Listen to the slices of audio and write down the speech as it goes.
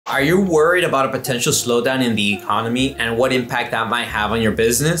Are you worried about a potential slowdown in the economy and what impact that might have on your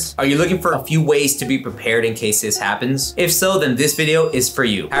business? Are you looking for a few ways to be prepared in case this happens? If so, then this video is for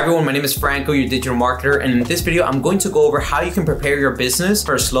you. Hi everyone, my name is Franco, your digital marketer, and in this video, I'm going to go over how you can prepare your business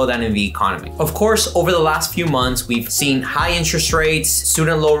for a slowdown in the economy. Of course, over the last few months, we've seen high interest rates,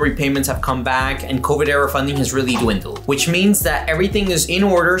 student loan repayments have come back, and COVID-era funding has really dwindled, which means that everything is in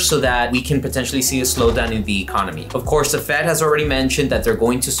order so that we can potentially see a slowdown in the economy. Of course, the Fed has already mentioned that they're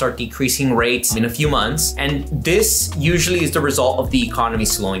going to start decreasing rates in a few months, and this usually is the result of the economy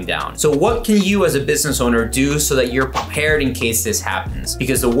slowing down. So what can you as a business owner do so that you're prepared in case this happens?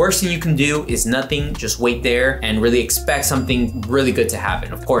 Because the worst thing you can do is nothing, just wait there and really expect something really good to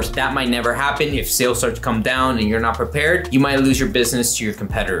happen. Of course, that might never happen. If sales start to come down and you're not prepared, you might lose your business to your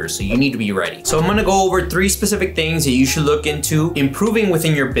competitors, so you need to be ready. So I'm gonna go over 3 specific things that you should look into improving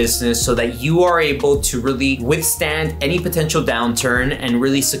within your business so that you are able to really withstand any potential downturn and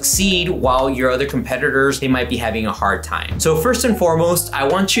really succeed while your other competitors, they might be having a hard time. So first and foremost, I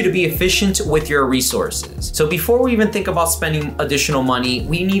want you to be efficient with your resources. So before we even think about spending additional money,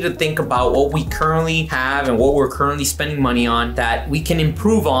 we need to think about what we currently have and what we're currently spending money on that we can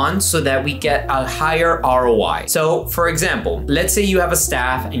improve on so that we get a higher ROI. So for example, let's say you have a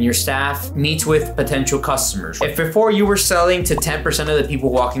staff and your staff meets with potential customers. If before you were selling to 10% of the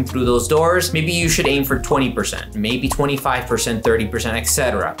people walking through those doors, maybe you should aim for 20%, maybe 25%, 30%,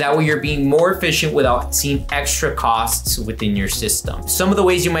 etc. That way you're being more efficient without seeing extra costs within your system. Some of the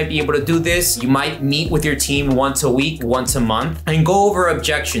ways you might be able to do this, you might meet with your team once a week, once a month, and go over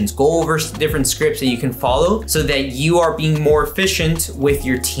objections, go over different scripts that you can follow so that you are being more efficient with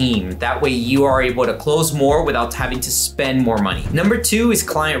your team. That way you are able to close more without having to spend more money. Number 2 is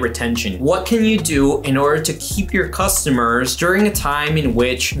client retention. What can you do in order to keep your customers during a time in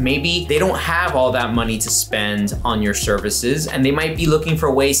which maybe they don't have all that money to spend on your services and they might be looking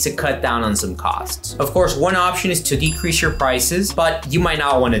for ways to cut down on some costs? Of course, one option is to decrease your prices, but you might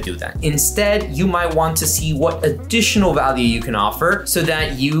not want to do that. Instead, you might want to see what additional value you can offer so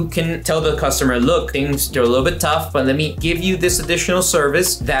that you can tell the customer, look, things are a little bit tough, but let me give you this additional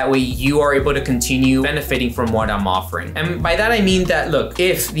service. That way you are able to continue benefiting from what I'm offering. And by that, I mean that, look,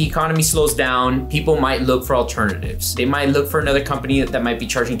 if the economy slows down, people might look for alternatives. They might look for another company that might be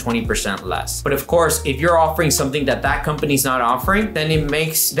charging 20% less. But of course, if you're offering something that that company's not offering, then it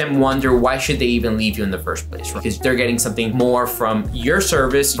makes them wonder why should they even leave you in the first place, right? Because they're getting something more from your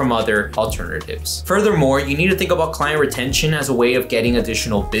service from other alternatives. Furthermore, you need to think about client retention as a way of getting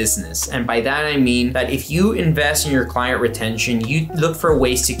additional business. And by that, I mean that if you invest in your client retention, you look for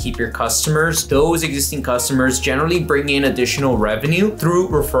ways to keep your customers. Those existing customers generally bring in additional revenue through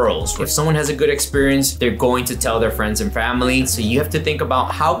referrals. If someone has a good experience, they're going to tell their friends and family. So you have to think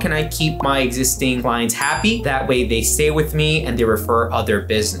about how can I keep my existing clients happy? That way they stay with me and they refer other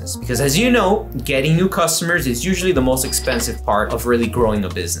business. Because as you know, getting new customers is usually the most expensive part of really growing a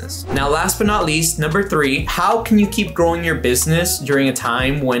business. Now, last but not least, number 3, how can you keep growing your business during a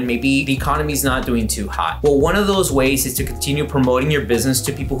time when maybe the economy is not doing too hot? Well, one of those ways is to continue promoting your business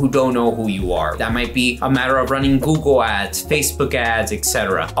to people who don't know who you are. That might be a matter of running Google ads, Facebook ads,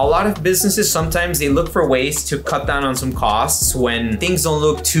 etc. A lot of businesses, sometimes they look for ways to cut down on some costs when things don't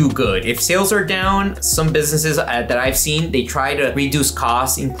look too good. If sales are down, some businesses that I've seen, they try to reduce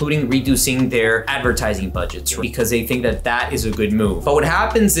costs, including reducing their advertising budgets, because they think that that is a good move. But what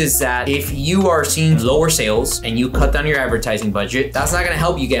happens is that if you are seeing lower sales and you cut down your advertising budget, that's not gonna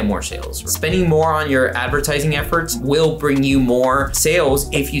help you get more sales. Spending more on your advertising efforts will bring you more sales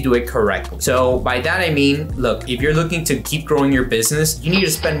if you do it correctly. So by that, I mean, look, if you're looking to keep growing your business, you need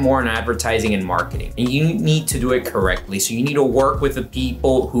to spend more on advertising and marketing, and you need to do it correctly. So you need to work with the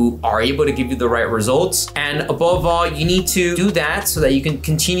people who are able to give you the right results. And above all, you need to do that so that you can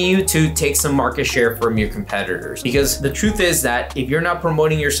continue to take some market share from your competitors. Because the truth is that if you're not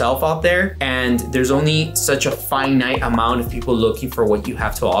promoting yourself out there and there's only such a finite amount of people looking for what you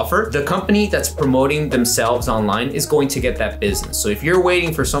have to offer, the company that's promoting themselves online is going to get that business. So if you're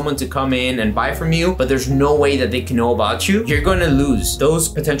waiting for someone to come in and buy from you, but there's no way that they can know about you, you're going to lose. Those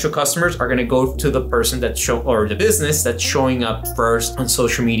potential customers are going to go to the person that's or the business that's showing up first on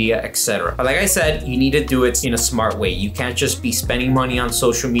social media, etc. But like I said, you need to do it in a smart way. You can't just be spending money on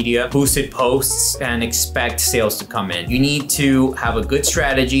social media, boosted posts, and expect sales to come in. You need to have a good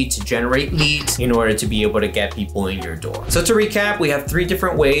strategy to generate leads in order to be able to get people in your door. So to recap, we have 3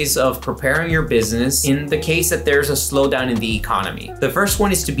 different ways of preparing your business in the case that there's a slowdown in the economy. The first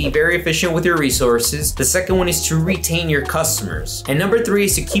one is to be very efficient with your resources. The second one is to retain your customers. And number 3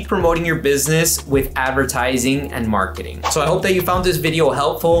 is to keep promoting your business with advertising and marketing. So I hope that you found this video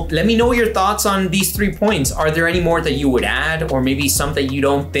helpful. Let me know your thoughts on these 3 points. Are there any more that you would add, or maybe maybe some that you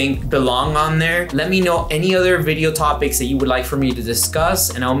don't think belong on there, let me know any other video topics that you would like for me to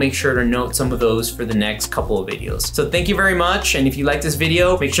discuss, and I'll make sure to note some of those for the next couple of videos. So thank you very much, and if you like this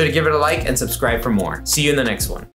video, make sure to give it a like and subscribe for more. See you in the next one.